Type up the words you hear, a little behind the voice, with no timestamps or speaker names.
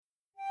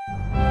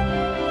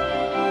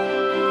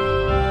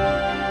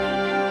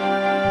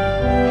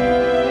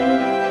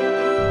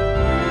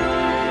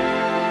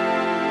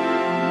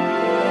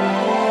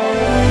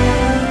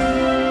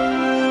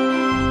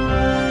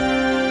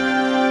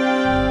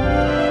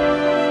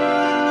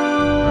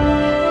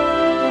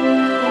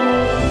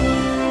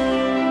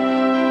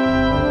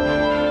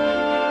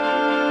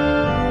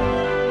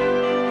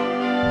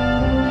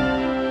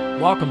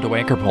welcome to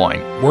Anchor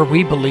Point, where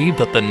we believe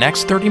that the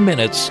next 30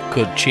 minutes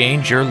could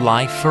change your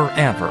life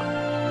forever.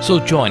 So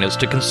join us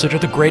to consider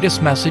the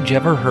greatest message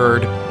ever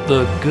heard,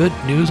 the good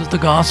news of the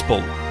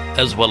gospel,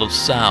 as well as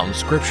sound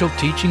scriptural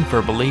teaching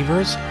for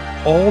believers,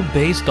 all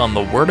based on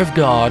the Word of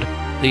God,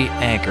 the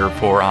anchor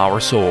for our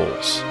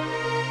souls.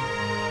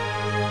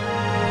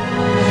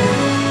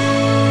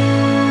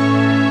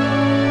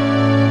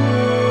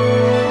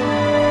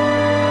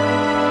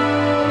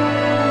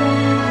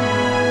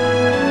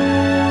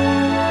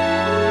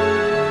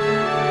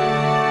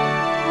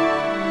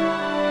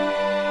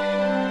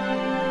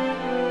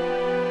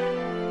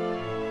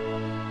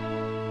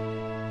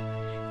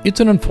 It's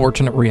an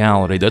unfortunate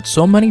reality that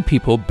so many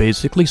people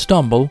basically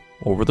stumble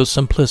over the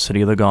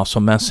simplicity of the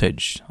gospel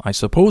message. I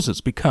suppose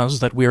it's because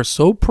that we are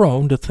so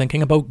prone to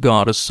thinking about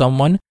God as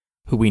someone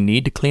who we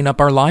need to clean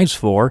up our lives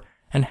for,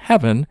 and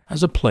heaven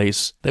as a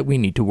place that we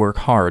need to work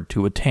hard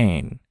to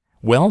attain.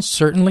 Well,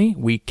 certainly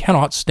we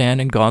cannot stand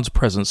in God's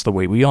presence the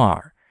way we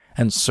are,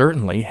 and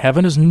certainly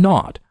heaven is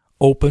not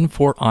open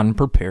for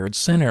unprepared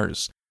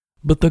sinners.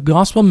 But the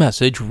gospel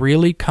message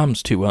really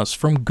comes to us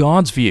from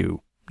God's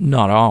view,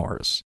 not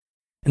ours.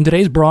 In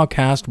today's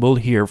broadcast, we'll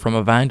hear from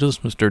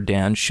evangelist Mr.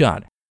 Dan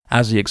Shutt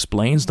as he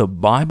explains the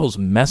Bible's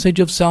message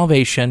of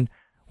salvation,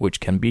 which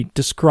can be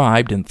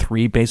described in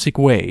three basic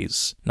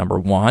ways. Number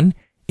one,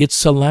 its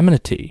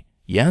solemnity.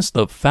 Yes,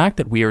 the fact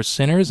that we are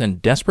sinners in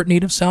desperate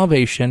need of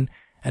salvation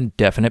and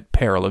definite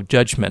peril of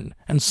judgment.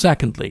 And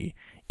secondly,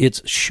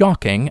 its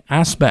shocking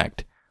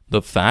aspect.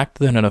 The fact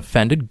that an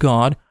offended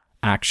God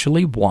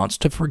actually wants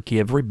to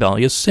forgive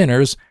rebellious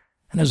sinners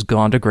and has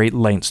gone to great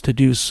lengths to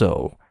do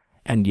so.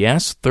 And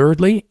yes,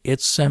 thirdly,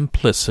 its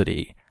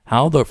simplicity,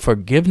 how the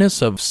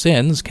forgiveness of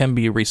sins can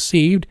be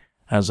received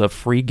as a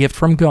free gift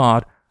from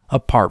God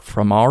apart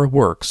from our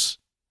works.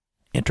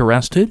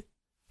 Interested?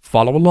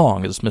 Follow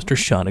along as Mr.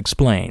 Shutt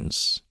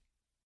explains.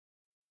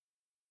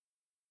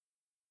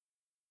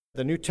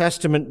 The New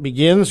Testament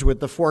begins with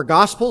the four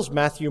Gospels,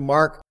 Matthew,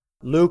 Mark,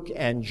 Luke,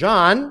 and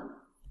John.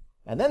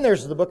 And then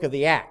there's the book of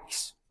the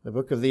Acts. The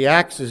book of the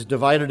Acts is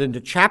divided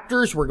into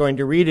chapters. We're going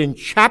to read in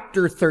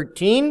chapter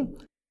 13.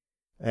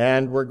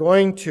 And we're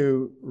going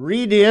to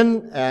read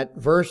in at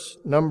verse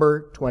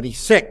number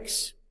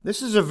 26.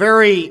 This is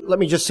let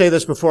me just say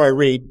this before I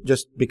read,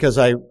 just because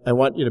I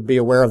want you to be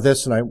aware of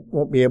this and I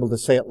won't be able to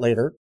say it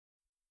later.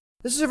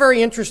 This is a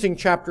very interesting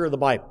chapter of the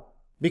Bible,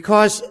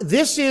 because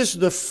this is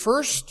the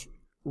first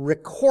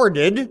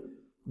recorded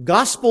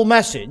gospel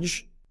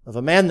message of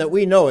a man that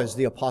we know as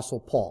the Apostle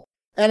Paul.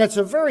 And it's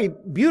a very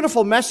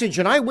beautiful message,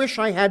 and I wish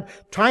I had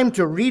time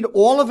to read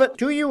all of it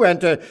to you and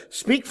to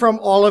speak from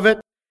all of it.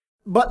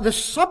 But the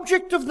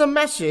subject of the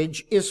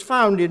message is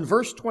found in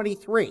verse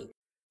 23,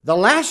 the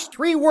last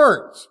three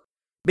words,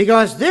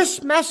 because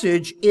this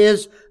message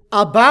is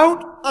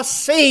about a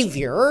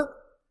Savior,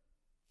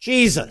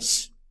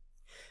 Jesus.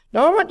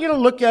 Now I want you to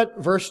look at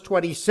verse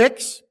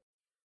 26.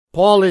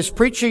 Paul is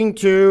preaching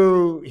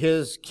to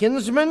his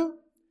kinsmen,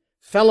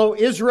 fellow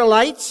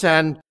Israelites,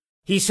 and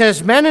he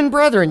says, "Men and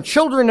brethren,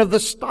 children of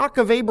the stock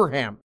of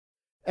Abraham,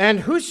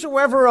 and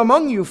whosoever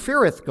among you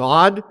feareth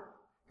God,"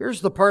 here's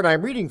the part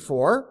I'm reading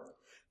for,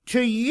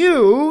 "to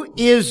you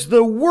is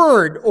the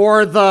word,"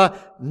 or the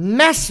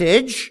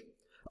message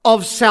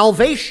of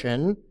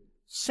salvation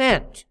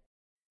sent.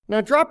 Now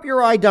drop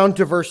your eye down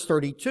to verse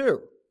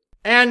 32.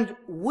 "And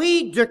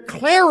we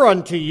declare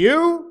unto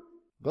you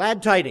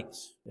glad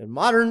tidings." In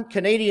modern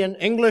Canadian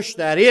English,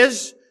 that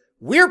is,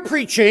 we're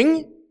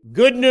preaching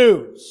good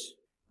news.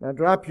 Now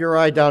drop your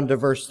eye down to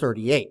verse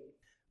 38.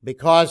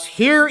 "Because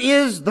here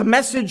is the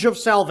message of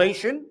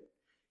salvation.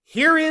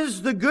 Here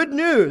is the good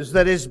news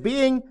that is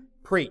being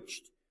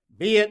preached.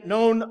 Be it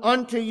known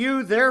unto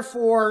you,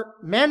 therefore,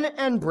 men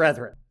and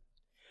brethren,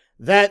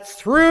 that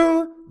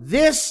through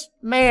this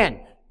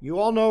man," you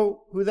all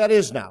know who that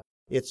is now.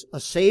 It's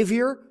a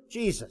Savior,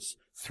 Jesus.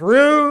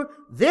 "Through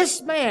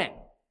this man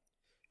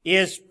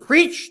is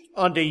preached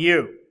unto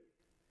you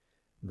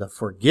the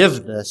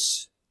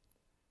forgiveness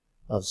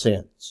of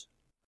sins."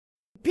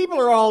 People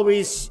are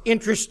always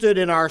interested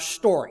in our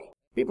story.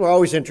 People are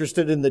always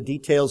interested in the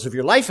details of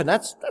your life, and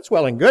that's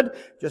well and good.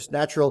 Just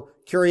natural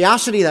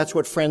curiosity. That's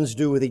what friends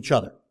do with each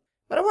other.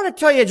 But I want to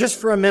tell you just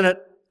for a minute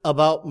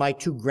about my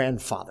two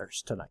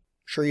grandfathers tonight.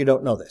 Sure you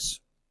don't know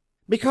this.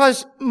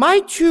 Because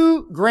my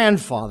two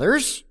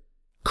grandfathers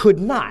could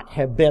not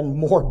have been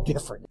more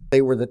different.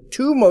 They were the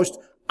two most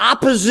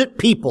opposite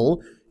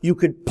people you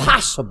could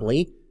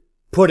possibly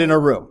put in a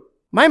room.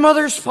 My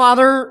mother's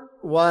father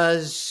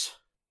was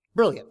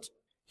brilliant.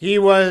 He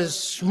was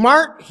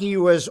smart. He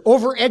was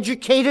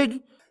overeducated.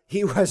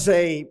 He was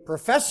a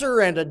professor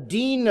and a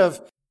dean of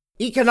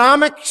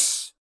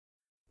economics.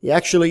 He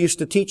actually used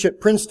to teach at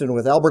Princeton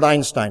with Albert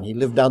Einstein. He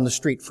lived down the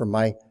street from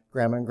my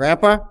grandma and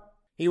grandpa.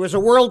 He was a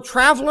world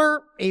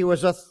traveler. He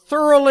was a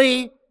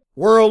thoroughly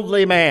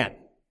worldly man.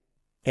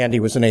 And he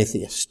was an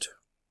atheist.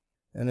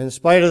 And in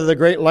spite of the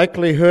great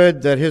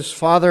likelihood that his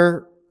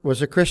father was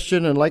a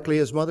Christian, and likely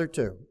his mother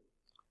too,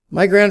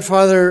 my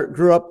grandfather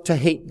grew up to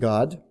hate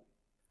God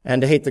and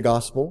to hate the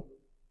gospel.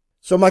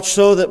 So much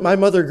so that my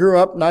mother grew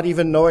up not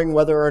even knowing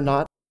whether or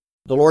not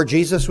the Lord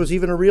Jesus was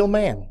even a real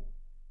man,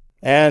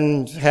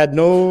 and had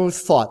no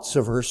thoughts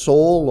of her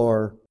soul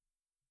or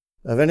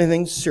of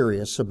anything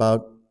serious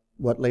about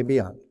what lay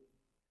beyond.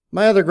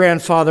 My other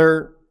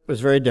grandfather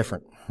was very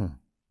different.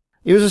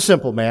 He was a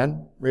simple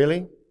man,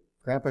 really,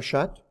 Grandpa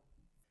Shutt.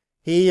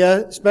 He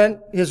spent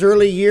his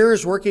early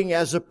years working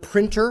as a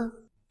printer.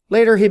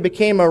 Later, he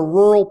became a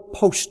rural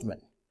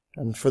postman.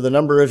 And for the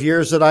number of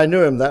years that I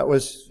knew him, that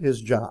was his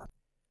job.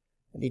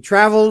 And he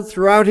traveled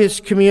throughout his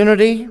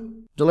community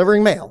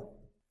delivering mail.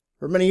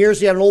 For many years,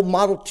 he had an old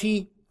Model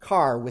T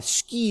car with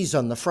skis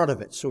on the front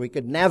of it so he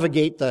could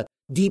navigate the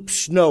deep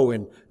snow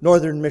in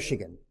northern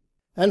Michigan.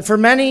 And for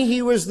many,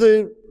 he was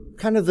the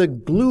kind of the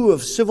glue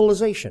of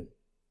civilization.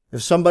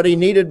 If somebody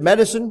needed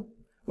medicine,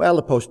 well,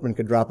 the postman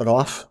could drop it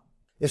off.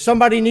 If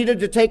somebody needed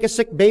to take a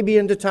sick baby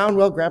into town,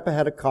 well, Grandpa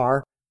had a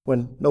car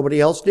when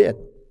nobody else did.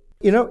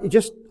 You know,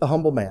 just a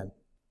humble man.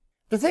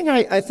 The thing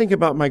I think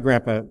about my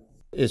grandpa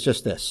is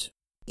just this.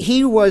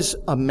 He was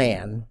a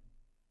man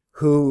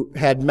who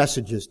had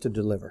messages to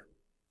deliver.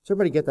 Does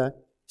everybody get that?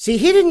 See,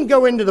 he didn't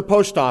go into the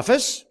post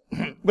office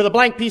with a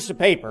blank piece of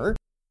paper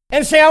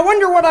and say, I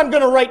wonder what I'm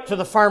going to write to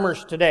the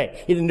farmers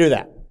today. He didn't do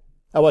that.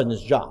 That wasn't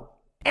his job.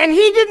 And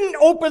he didn't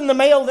open the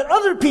mail that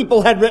other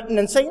people had written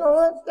and say,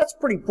 that's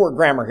pretty poor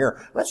grammar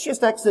here. Let's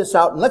just X this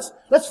out and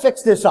let's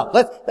fix this up.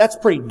 That's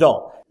pretty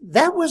dull.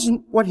 That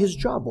wasn't what his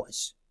job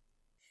was.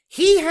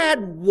 He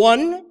had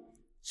one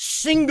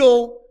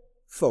single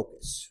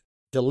focus: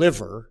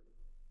 deliver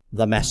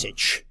the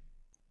message.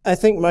 I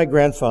think my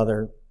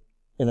grandfather,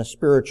 in a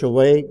spiritual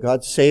way,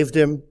 God saved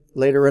him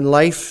later in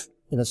life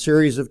in a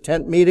series of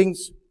tent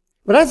meetings.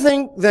 But I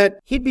think that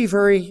he'd be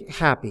very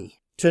happy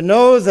to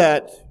know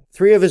that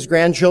 3 of his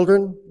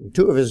grandchildren,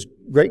 2 of his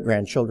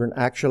great-grandchildren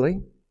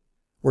actually,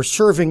 were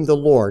serving the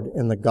Lord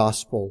in the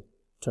gospel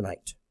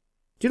tonight.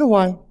 Do you know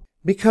why?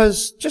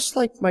 Because just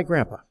like my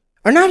grandpa,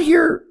 are not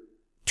here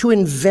to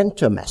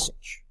invent a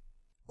message.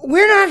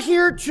 We're not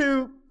here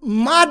to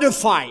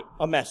modify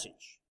a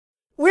message.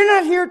 We're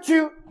not here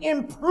to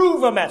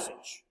improve a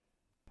message.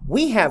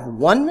 We have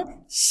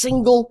one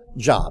single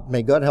job.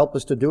 May God help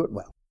us to do it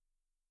well.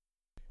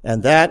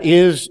 And that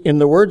is, in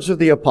the words of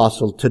the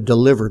apostle, to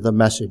deliver the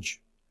message,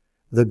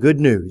 the good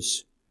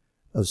news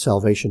of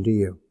salvation to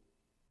you.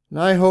 And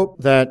I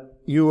hope that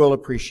you will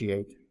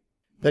appreciate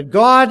that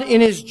God,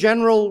 in His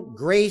general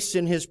grace,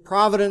 in His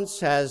providence,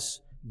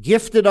 has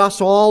gifted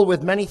us all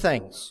with many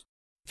things.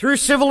 Through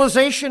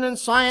civilization and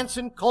science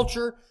and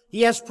culture,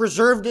 He has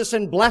preserved us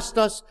and blessed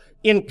us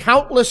in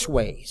countless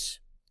ways.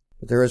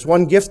 But there is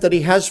one gift that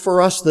He has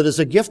for us that is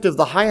a gift of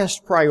the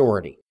highest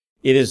priority.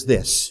 It is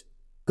this: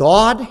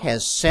 God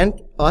has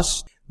sent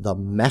us the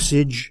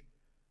message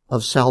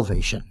of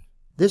salvation.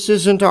 This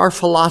isn't our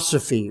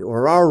philosophy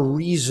or our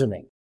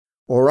reasoning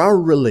or our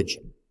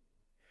religion.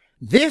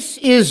 This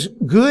is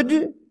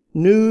good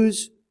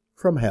news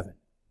from heaven.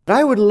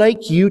 I would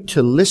like you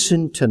to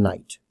listen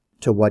tonight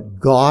to what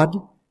God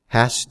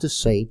has to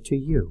say to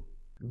you.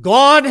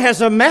 God has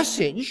a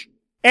message,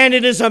 and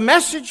it is a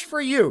message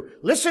for you.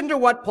 Listen to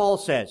what Paul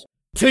says.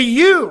 To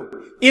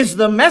you is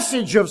the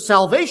message of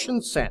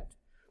salvation sent,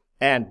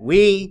 and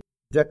we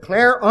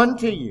declare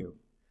unto you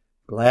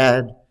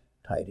glad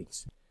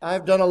tidings.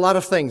 I've done a lot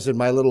of things in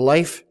my little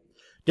life,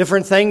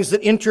 different things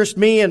that interest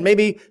me and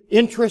maybe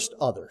interest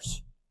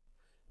others.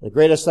 The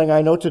greatest thing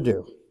I know to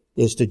do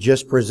is to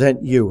just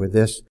present you with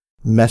this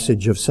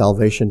message of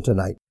salvation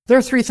tonight. There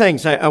are 3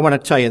 things I want to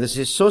tell you. This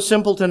is so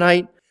simple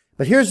tonight,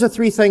 but here's the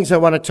 3 things I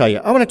want to tell you.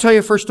 I want to tell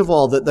you, first of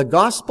all, that the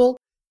gospel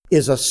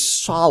is a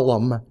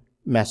solemn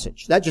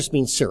message. That just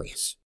means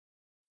serious.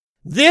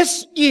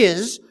 This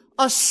is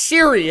a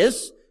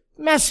serious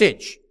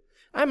message.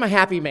 I'm a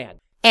happy man.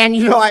 And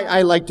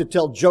I like to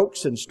tell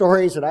jokes and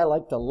stories, and I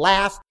like to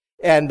laugh,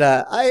 and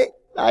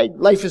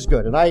life is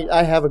good, and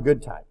I have a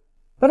good time.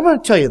 But I'm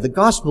going to tell you, the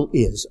gospel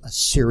is a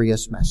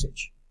serious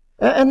message.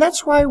 And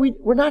that's why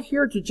we're not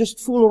here to just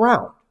fool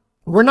around.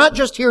 We're not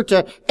just here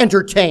to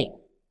entertain.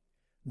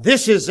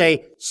 This is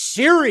a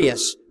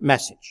serious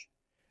message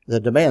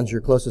that demands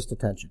your closest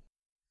attention.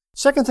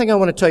 Second thing I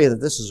want to tell you,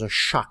 that this is a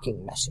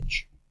shocking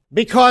message.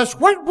 Because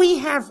what we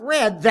have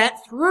read,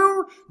 that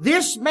through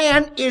this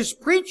man is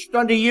preached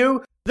unto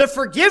you the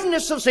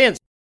forgiveness of sins.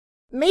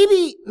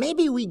 Maybe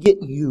we get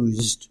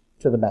used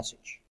to the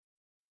message.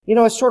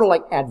 It's sort of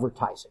like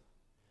advertising.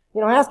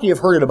 After you've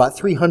heard it about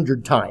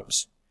 300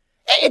 times,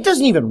 it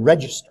doesn't even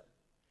register.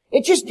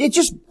 It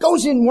just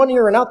goes in one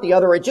ear and out the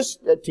other. It just,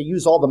 to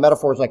use all the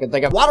metaphors I can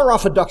think of, water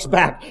off a duck's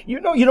back. You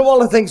know all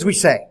the things we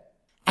say.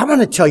 I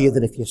want to tell you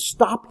that if you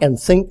stop and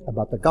think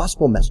about the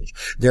gospel message,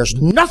 there's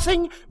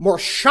nothing more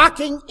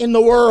shocking in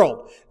the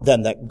world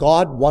than that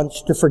God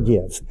wants to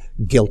forgive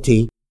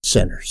guilty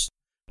sinners.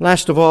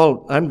 Last of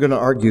all, I'm going to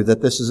argue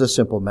that this is a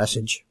simple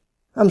message.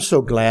 I'm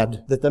so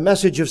glad that the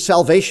message of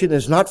salvation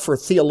is not for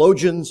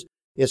theologians.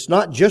 It's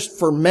not just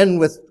for men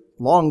with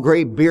long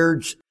gray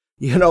beards.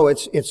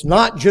 It's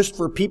not just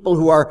for people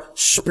who are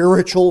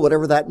spiritual,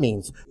 whatever that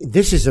means.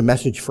 This is a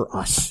message for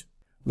us.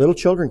 Little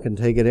children can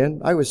take it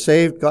in. I was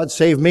saved, God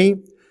saved me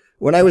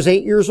when I was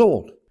 8 years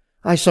old.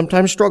 I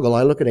sometimes struggle.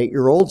 I look at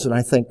 8-year-olds and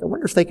I think, I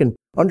wonder if they can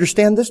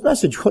understand this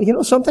message. Well, you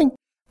know something?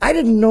 I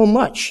didn't know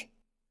much,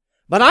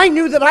 but I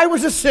knew that I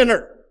was a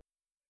sinner.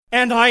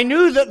 And I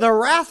knew that the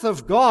wrath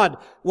of God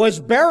was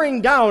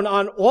bearing down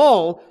on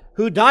all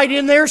who died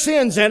in their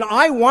sins. And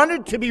I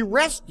wanted to be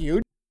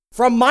rescued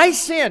from my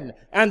sin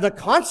and the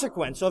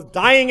consequence of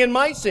dying in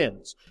my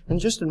sins. And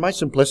just in my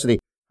simplicity,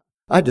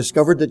 I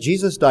discovered that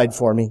Jesus died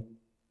for me.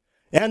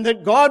 And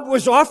that God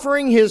was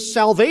offering His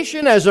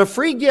salvation as a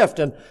free gift.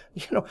 And,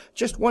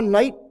 just one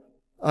night,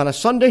 on a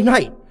Sunday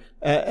night,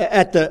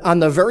 on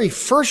the very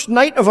first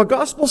night of a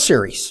gospel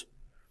series,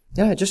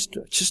 I just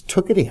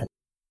took it in.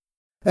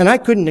 And I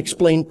couldn't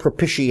explain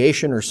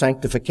propitiation or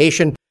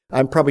sanctification.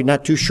 I'm probably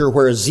not too sure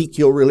where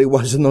Ezekiel really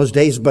was in those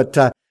days, but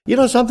you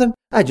know something?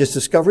 I just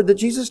discovered that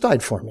Jesus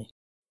died for me.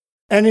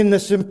 And in the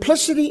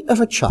simplicity of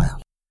a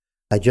child,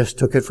 I just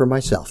took it for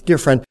myself. Dear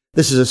friend,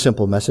 this is a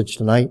simple message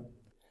tonight.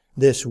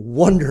 This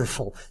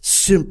wonderful,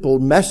 simple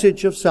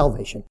message of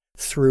salvation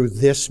through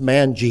this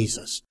man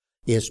Jesus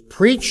is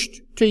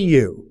preached to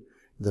you,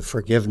 the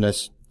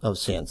forgiveness of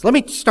sins. Let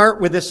me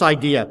start with this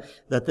idea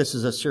that this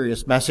is a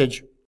serious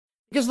message.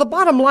 Because the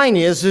bottom line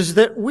is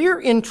that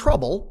we're in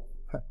trouble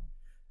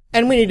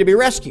and we need to be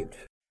rescued.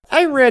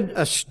 I read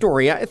a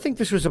story, I think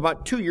this was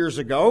about 2 years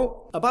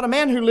ago, about a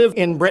man who lived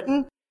in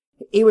Britain.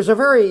 He was a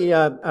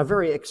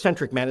very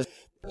eccentric man.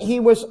 He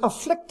was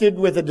afflicted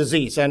with a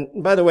disease. And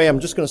by the way, I'm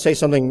just going to say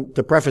something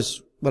to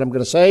preface what I'm going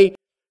to say,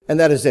 and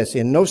that is this.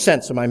 In no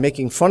sense am I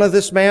making fun of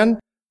this man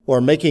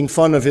or making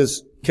fun of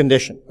his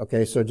condition.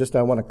 Okay, so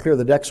I want to clear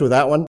the decks with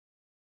that one.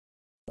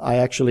 I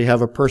actually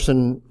have a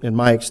person in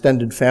my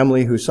extended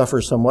family who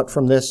suffers somewhat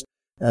from this,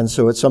 and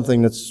so it's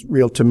something that's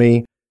real to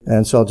me,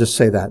 and so I'll just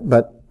say that.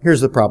 But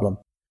here's the problem.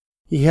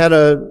 He had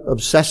a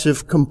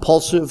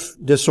obsessive-compulsive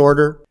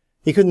disorder.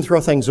 He couldn't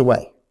throw things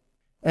away.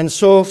 And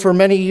so for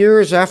many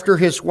years after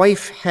his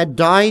wife had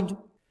died,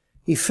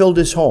 he filled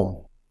his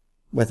home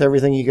with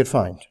everything he could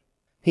find.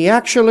 He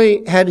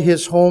actually had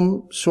his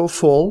home so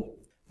full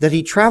that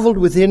he traveled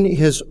within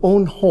his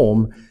own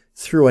home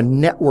through a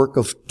network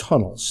of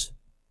tunnels.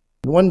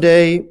 And one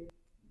day,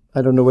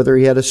 I don't know whether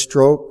he had a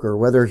stroke or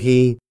whether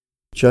he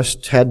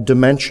just had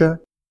dementia,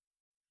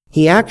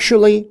 he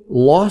actually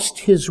lost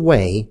his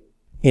way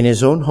in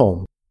his own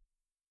home,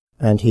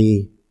 and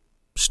he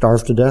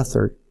starved to death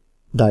or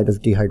died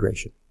of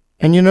dehydration.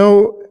 And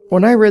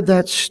when I read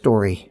that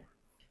story,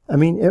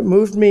 it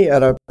moved me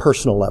at a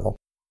personal level.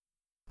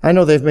 I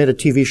know they've made a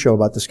TV show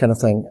about this kind of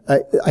thing.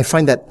 I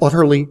find that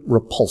utterly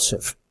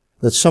repulsive,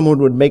 that someone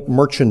would make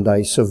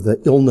merchandise of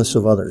the illness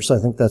of others. I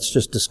think that's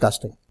just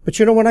disgusting. But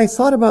when I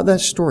thought about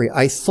that story,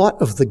 I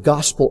thought of the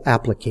gospel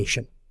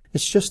application.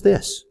 It's just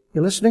this.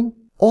 You listening?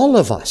 All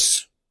of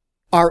us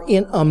are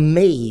in a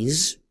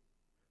maze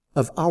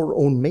of our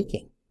own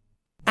making.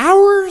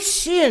 Our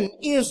sin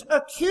is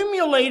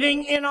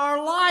accumulating in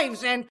our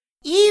lives, and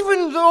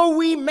even though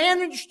we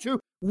manage to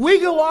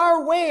wiggle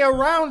our way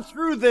around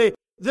through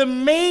the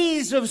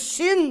maze of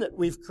sin that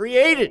we've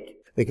created,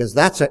 because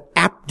that's an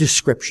apt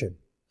description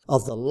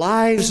of the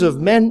lives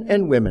of men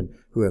and women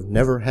who have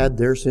never had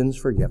their sins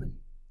forgiven.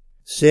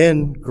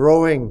 Sin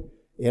growing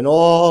in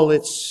all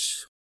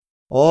its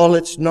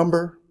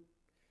number,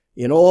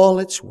 in all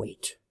its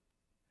weight,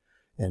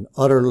 and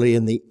utterly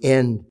in the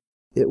end,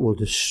 it will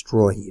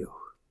destroy you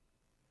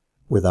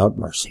without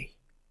mercy.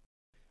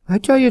 I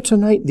tell you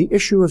tonight, the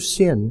issue of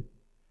sin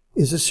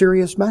is a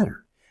serious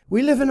matter.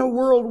 We live in a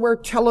world where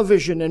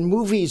television and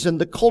movies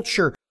and the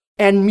culture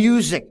and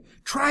music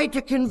try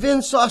to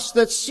convince us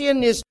that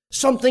sin is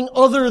something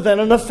other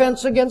than an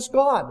offense against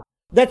God.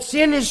 That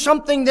sin is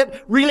something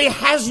that really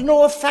has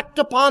no effect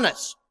upon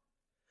us.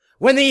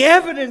 When the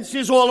evidence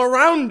is all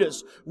around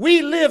us,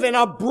 we live in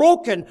a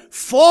broken,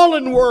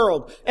 fallen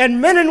world,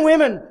 and men and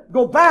women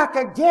go back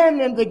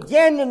again and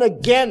again and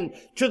again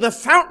to the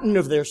fountain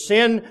of their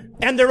sin,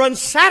 and they're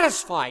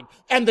unsatisfied,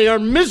 and they are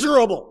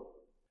miserable.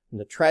 And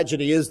the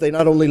tragedy is they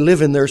not only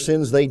live in their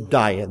sins, they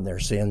die in their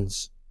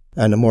sins.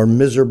 And a more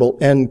miserable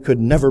end could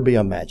never be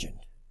imagined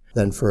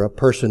than for a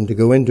person to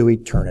go into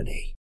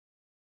eternity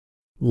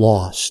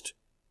lost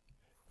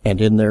and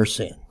in their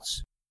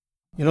sins.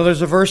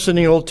 There's a verse in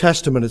the Old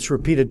Testament, it's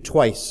repeated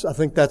twice. I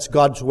think that's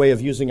God's way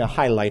of using a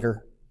highlighter.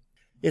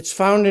 It's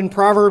found in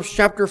Proverbs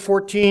chapter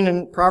 14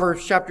 and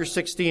Proverbs chapter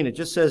 16. It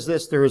just says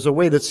this: there is a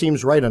way that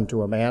seems right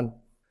unto a man,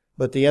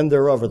 but the end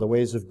thereof are the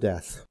ways of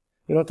death.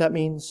 You know what that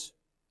means?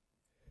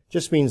 It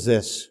just means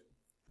this: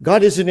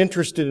 God isn't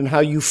interested in how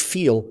you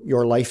feel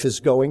your life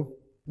is going.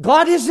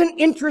 God isn't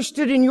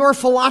interested in your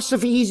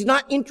philosophy. He's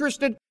not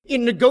interested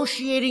in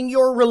negotiating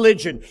your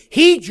religion.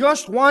 He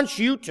just wants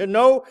you to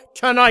know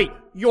tonight,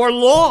 you're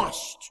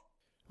lost.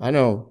 I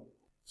know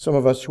some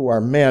of us who are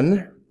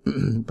men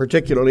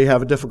particularly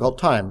have a difficult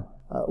time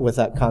with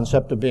that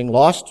concept of being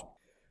lost.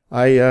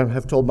 I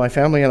have told my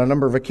family on a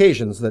number of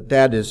occasions that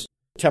Dad is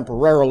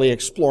temporarily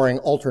exploring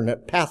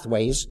alternate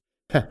pathways.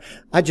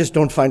 I just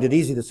don't find it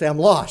easy to say I'm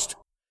lost.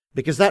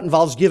 because that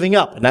involves giving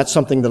up, and that's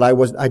something that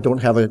I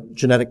don't have a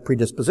genetic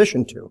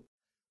predisposition to.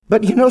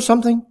 But you know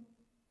something?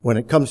 When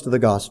it comes to the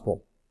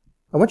gospel,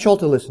 I want you all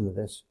to listen to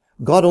this.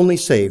 God only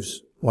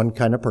saves one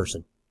kind of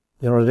person.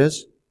 You know what it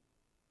is?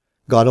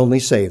 God only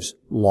saves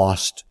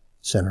lost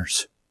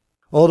sinners.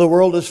 Oh, the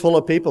world is full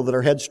of people that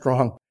are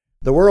headstrong.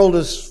 The world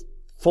is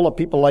full of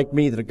people like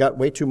me that have got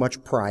way too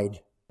much pride.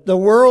 The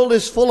world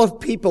is full of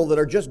people that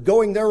are just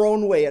going their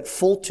own way at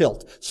full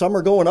tilt. Some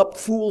are going up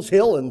Fool's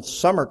Hill and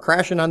some are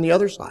crashing on the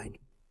other side.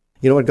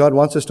 You know what God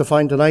wants us to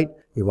find tonight?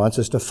 He wants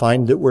us to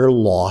find that we're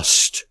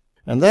lost.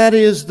 And that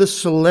is the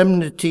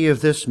solemnity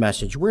of this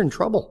message. We're in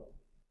trouble.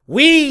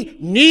 We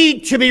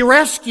need to be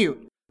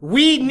rescued.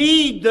 We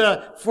need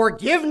the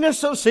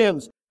forgiveness of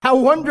sins. How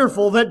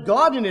wonderful that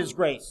God in His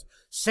grace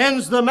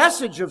sends the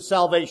message of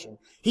salvation.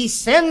 He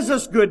sends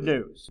us good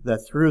news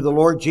that through the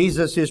Lord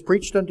Jesus is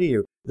preached unto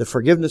you the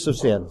forgiveness of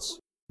sins.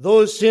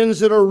 Those sins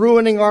that are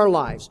ruining our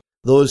lives.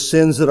 Those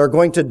sins that are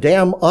going to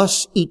damn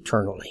us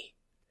eternally.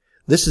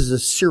 This is a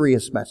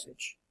serious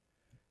message,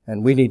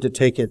 and we need to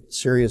take it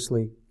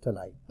seriously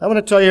tonight. I want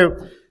to tell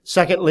you,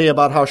 secondly,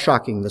 about how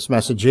shocking this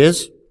message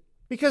is,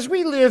 because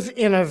we live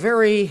in a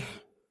very,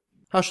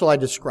 how shall I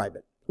describe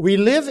it? We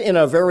live in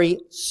a very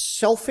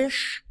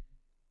selfish,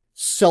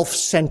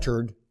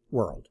 self-centered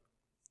world.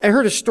 I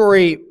heard a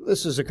story,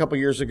 this is a couple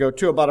years ago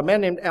too, about a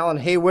man named Alan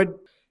Haywood.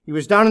 He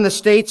was down in the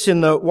States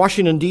in the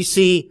Washington,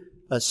 D.C.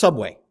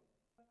 subway.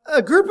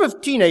 A group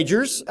of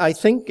teenagers, I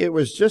think it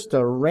was just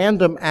a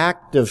random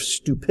act of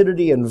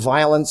stupidity and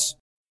violence.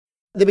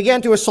 They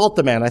began to assault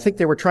the man. I think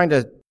they were trying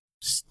to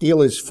steal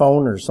his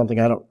phone or something.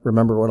 I don't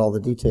remember what all the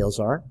details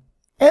are.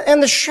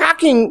 And the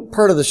shocking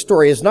part of the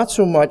story is not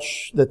so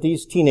much that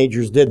these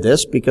teenagers did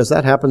this, because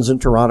that happens in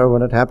Toronto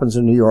and it happens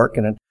in New York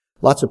and in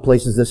lots of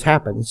places this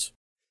happens.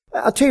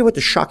 I'll tell you what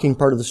the shocking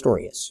part of the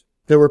story is.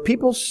 There were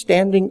people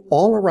standing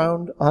all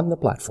around on the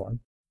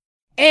platform,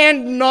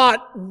 and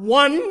not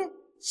one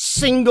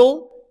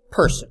single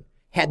person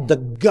had the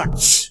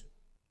guts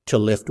to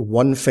lift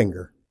one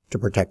finger to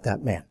protect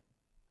that man.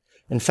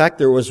 In fact,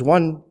 there was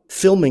one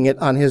filming it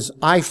on his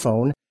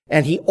iPhone,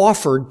 and he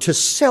offered to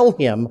sell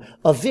him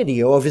a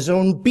video of his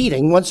own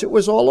beating once it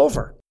was all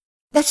over.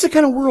 That's the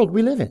kind of world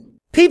we live in.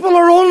 People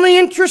are only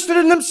interested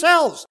in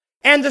themselves.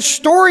 And the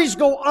stories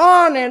go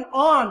on and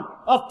on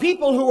of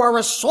people who are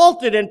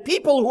assaulted and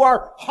people who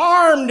are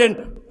harmed,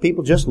 and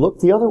people just look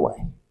the other way.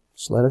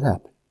 Just let it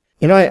happen.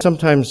 You know, I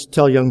sometimes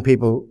tell young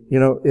people, you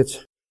know,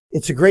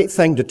 it's a great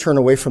thing to turn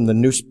away from the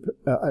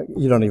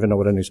you don't even know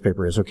what a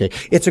newspaper is, okay?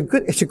 It's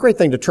a great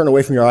thing to turn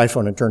away from your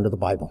iPhone and turn to the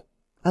Bible.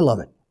 I love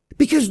it.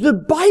 Because the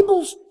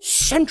Bible's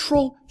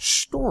central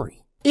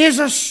story is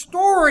a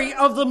story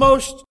of the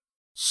most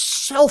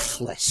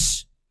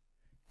selfless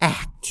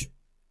act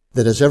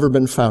that has ever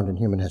been found in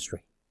human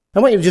history. I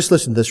want you to just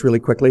listen to this really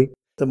quickly.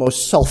 The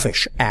most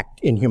selfish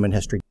act in human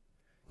history.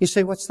 You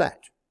say, what's that?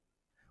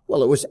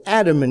 Well, it was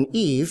Adam and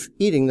Eve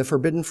eating the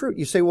forbidden fruit.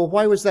 You say, well,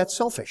 why was that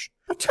selfish?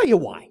 I'll tell you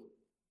why.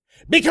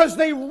 Because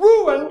they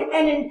ruined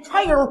an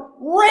entire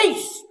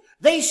race.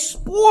 They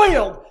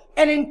spoiled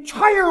an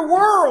entire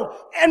world.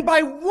 And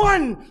by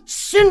one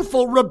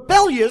sinful,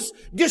 rebellious,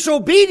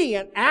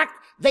 disobedient act,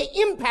 they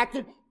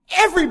impacted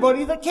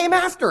everybody that came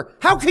after.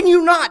 How can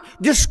you not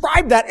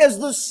describe that as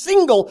the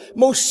single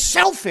most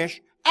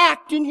selfish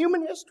act in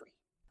human history?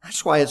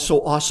 That's why it's so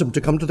awesome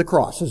to come to the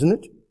cross,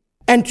 isn't it?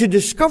 And to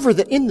discover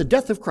that in the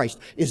death of Christ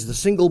is the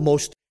single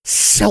most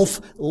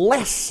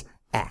selfless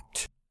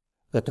act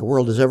that the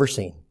world has ever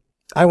seen.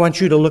 I want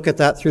you to look at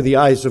that through the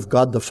eyes of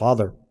God the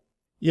Father.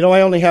 You know,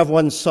 I only have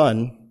one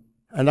son,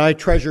 and I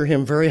treasure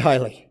him very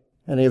highly.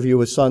 Any of you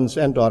with sons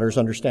and daughters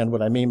understand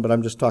what I mean, but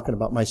I'm just talking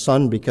about my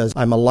son because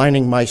I'm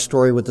aligning my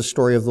story with the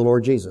story of the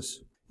Lord Jesus.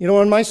 You know,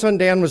 when my son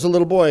Dan was a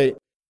little boy,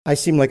 I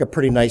seem like a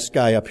pretty nice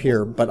guy up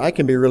here, but I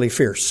can be really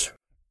fierce.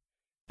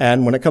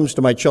 And when it comes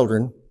to my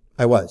children,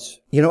 I was.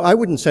 You know, I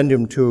wouldn't send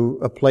him to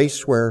a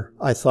place where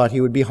I thought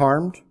he would be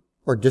harmed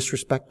or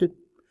disrespected.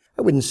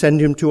 I wouldn't send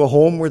him to a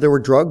home where there were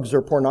drugs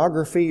or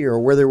pornography or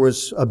where there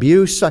was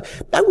abuse.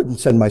 I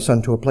wouldn't send my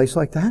son to a place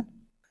like that.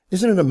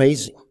 Isn't it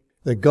amazing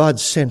that God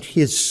sent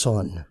His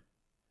Son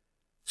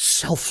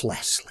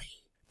selflessly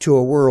to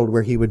a world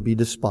where He would be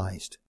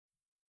despised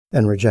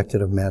and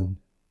rejected of men?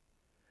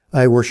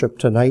 I worship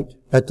tonight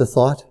at the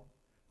thought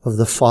of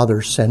the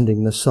Father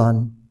sending the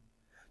Son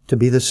to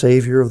be the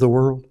Savior of the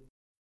world.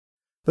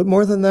 But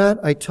more than that,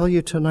 I tell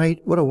you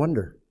tonight, what a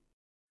wonder.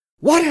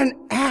 What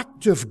an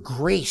act of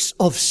grace,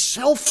 of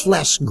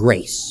selfless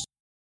grace,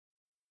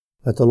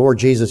 that the Lord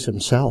Jesus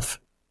Himself,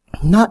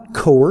 not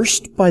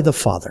coerced by the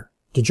Father.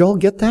 Did you all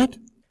get that?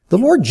 The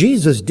Lord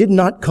Jesus did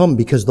not come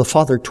because the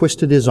Father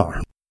twisted His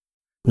arm.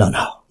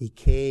 No. He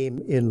came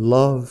in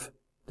love.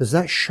 Does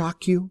that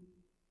shock you?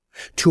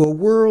 To a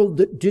world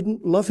that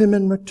didn't love Him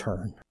in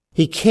return.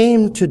 He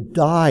came to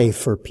die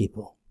for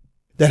people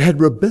that had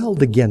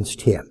rebelled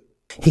against Him.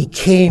 He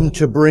came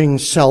to bring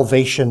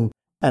salvation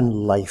and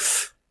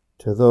life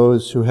to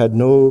those who had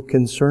no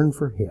concern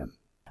for Him.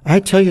 I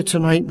tell you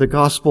tonight, the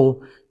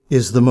gospel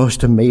is the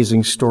most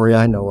amazing story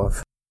I know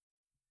of.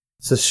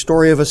 It's the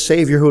story of a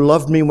Savior who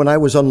loved me when I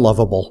was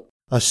unlovable.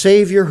 A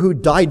Savior who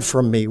died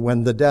for me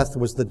when the death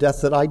was the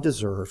death that I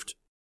deserved.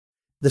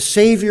 The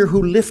Savior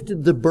who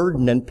lifted the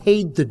burden and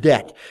paid the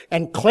debt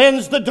and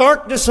cleansed the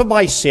darkness of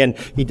my sin.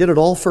 He did it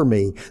all for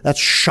me. That's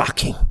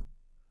shocking.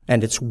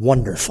 And it's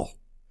wonderful.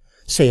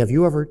 Say, have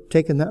you ever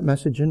taken that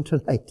message in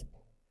tonight?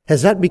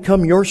 Has that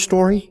become your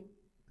story?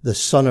 The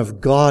Son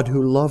of God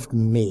who loved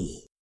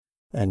me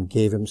and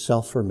gave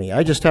himself for me.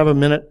 I just have a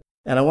minute,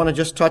 and I want to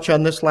just touch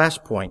on this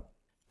last point.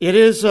 It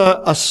is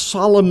a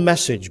solemn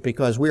message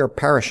because we are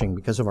perishing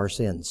because of our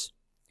sins.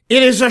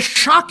 It is a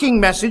shocking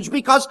message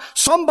because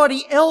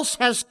somebody else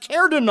has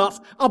cared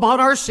enough about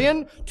our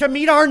sin to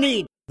meet our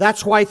need.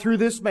 That's why through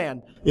this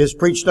man is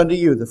preached unto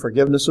you the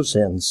forgiveness of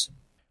sins.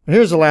 And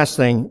here's the last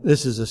thing.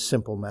 This is a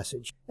simple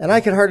message. And I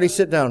could hardly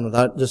sit down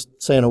without just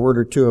saying a word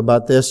or two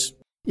about this.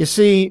 You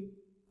see,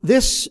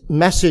 this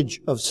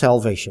message of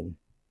salvation,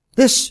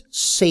 this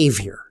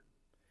Savior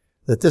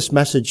that this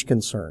message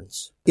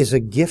concerns, is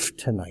a gift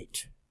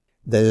tonight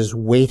that is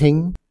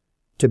waiting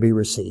to be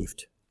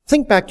received.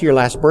 Think back to your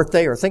last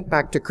birthday, or think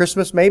back to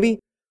Christmas maybe,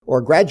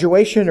 or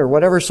graduation, or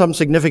whatever some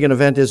significant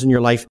event is in your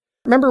life.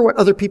 Remember what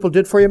other people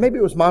did for you? Maybe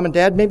it was mom and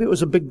dad, maybe it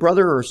was a big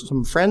brother or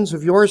some friends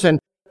of yours, and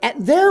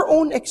at their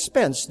own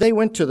expense, they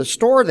went to the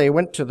store, they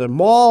went to the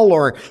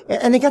mall,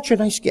 and they got you a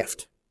nice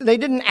gift. They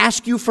didn't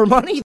ask you for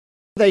money.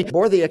 They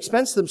bore the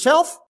expense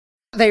themselves.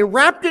 They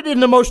wrapped it in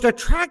the most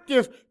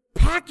attractive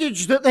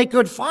package that they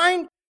could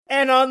find,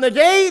 and on the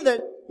day that,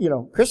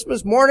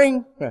 Christmas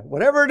morning,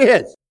 whatever it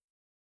is,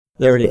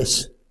 there it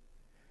is.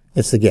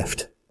 It's the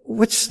gift.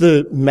 What's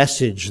the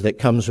message that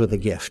comes with a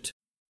gift?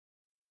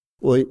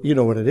 Well, you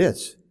know what it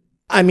is.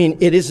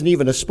 It isn't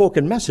even a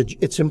spoken message.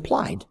 It's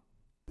implied.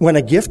 When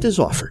a gift is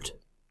offered,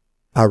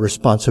 our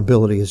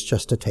responsibility is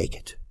just to take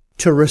it,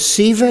 to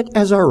receive it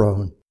as our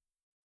own,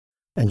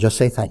 and just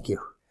say thank you.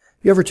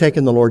 Have you ever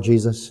taken the Lord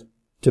Jesus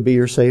to be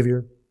your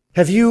Savior?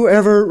 Have you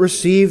ever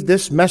received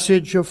this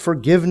message of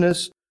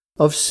forgiveness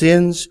of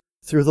sins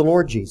through the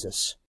Lord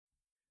Jesus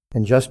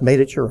and just made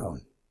it your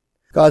own?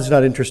 God's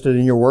not interested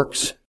in your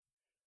works.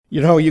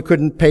 You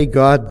couldn't pay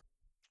God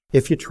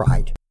if you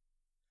tried.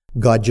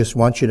 God just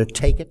wants you to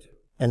take it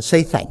and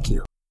say thank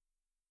you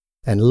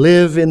and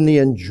live in the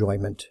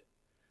enjoyment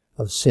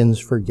of sins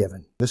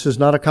forgiven. This is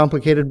not a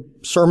complicated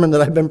sermon that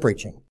I've been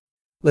preaching.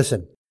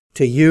 Listen,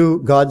 to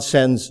you, God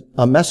sends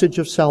a message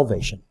of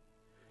salvation.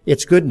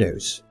 It's good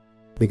news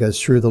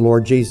because through the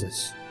Lord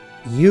Jesus,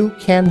 you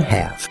can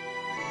have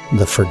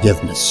the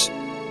forgiveness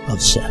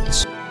of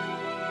sins.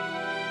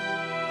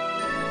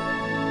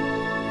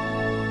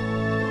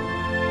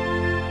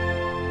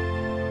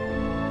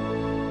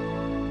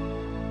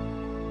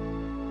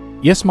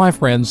 Yes, my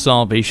friends,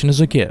 salvation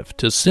is a gift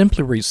to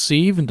simply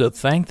receive and to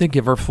thank the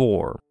giver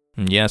for.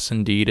 Yes,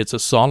 indeed, it's a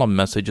solemn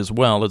message as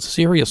well, it's a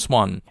serious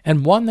one,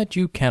 and one that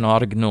you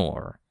cannot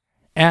ignore.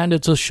 And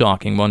it's a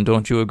shocking one,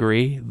 don't you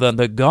agree? That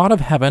the God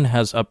of heaven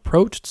has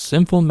approached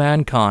sinful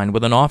mankind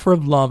with an offer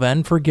of love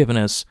and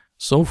forgiveness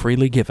so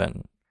freely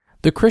given.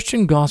 The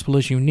Christian gospel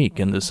is unique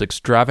in this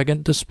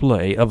extravagant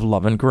display of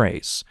love and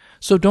grace,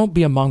 so don't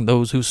be among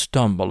those who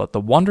stumble at the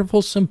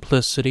wonderful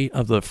simplicity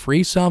of the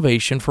free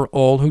salvation for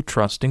all who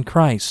trust in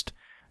Christ.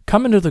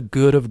 Come into the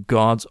good of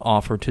God's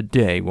offer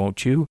today,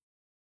 won't you?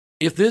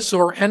 If this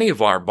or any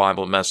of our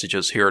Bible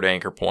messages here at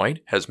Anchor Point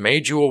has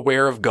made you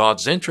aware of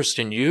God's interest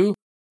in you,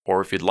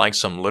 or if you'd like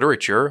some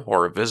literature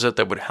or a visit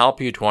that would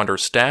help you to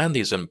understand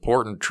these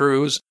important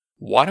truths,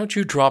 why don't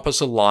you drop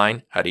us a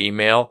line at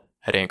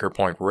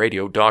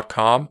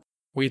email@anchorpointradio.com.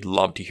 We'd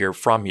love to hear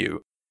from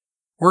you.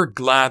 We're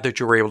glad that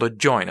you were able to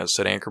join us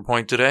at Anchor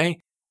Point today.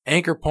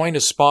 Anchor Point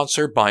is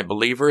sponsored by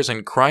believers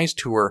in Christ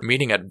who are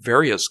meeting at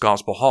various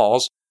gospel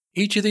halls.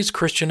 Each of these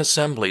Christian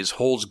assemblies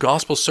holds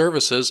gospel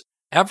services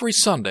every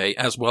Sunday,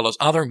 as well as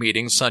other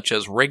meetings such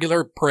as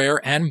regular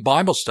prayer and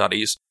Bible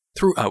studies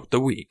throughout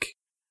the week.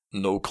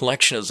 No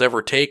collection is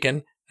ever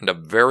taken, and a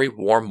very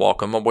warm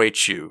welcome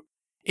awaits you.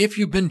 If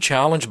you've been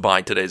challenged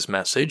by today's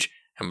message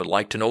and would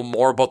like to know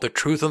more about the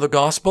truth of the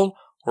gospel,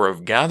 or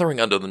of gathering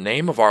under the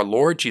name of our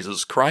Lord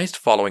Jesus Christ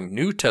following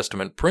New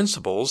Testament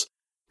principles,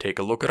 take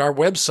a look at our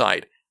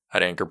website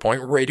at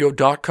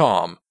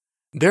anchorpointradio.com.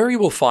 There you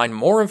will find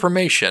more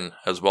information,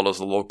 as well as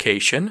the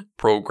location,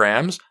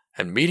 programs,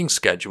 and meeting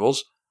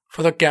schedules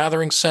for the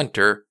gathering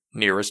center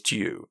nearest to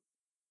you.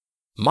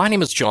 My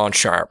name is John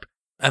Sharp,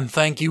 and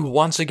thank you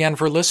once again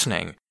for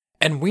listening,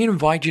 and we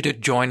invite you to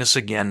join us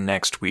again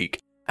next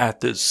week at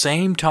the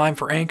same time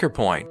for Anchor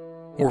Point,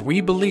 where we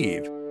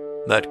believe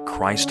that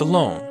Christ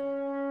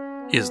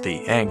alone is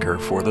the anchor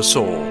for the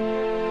soul.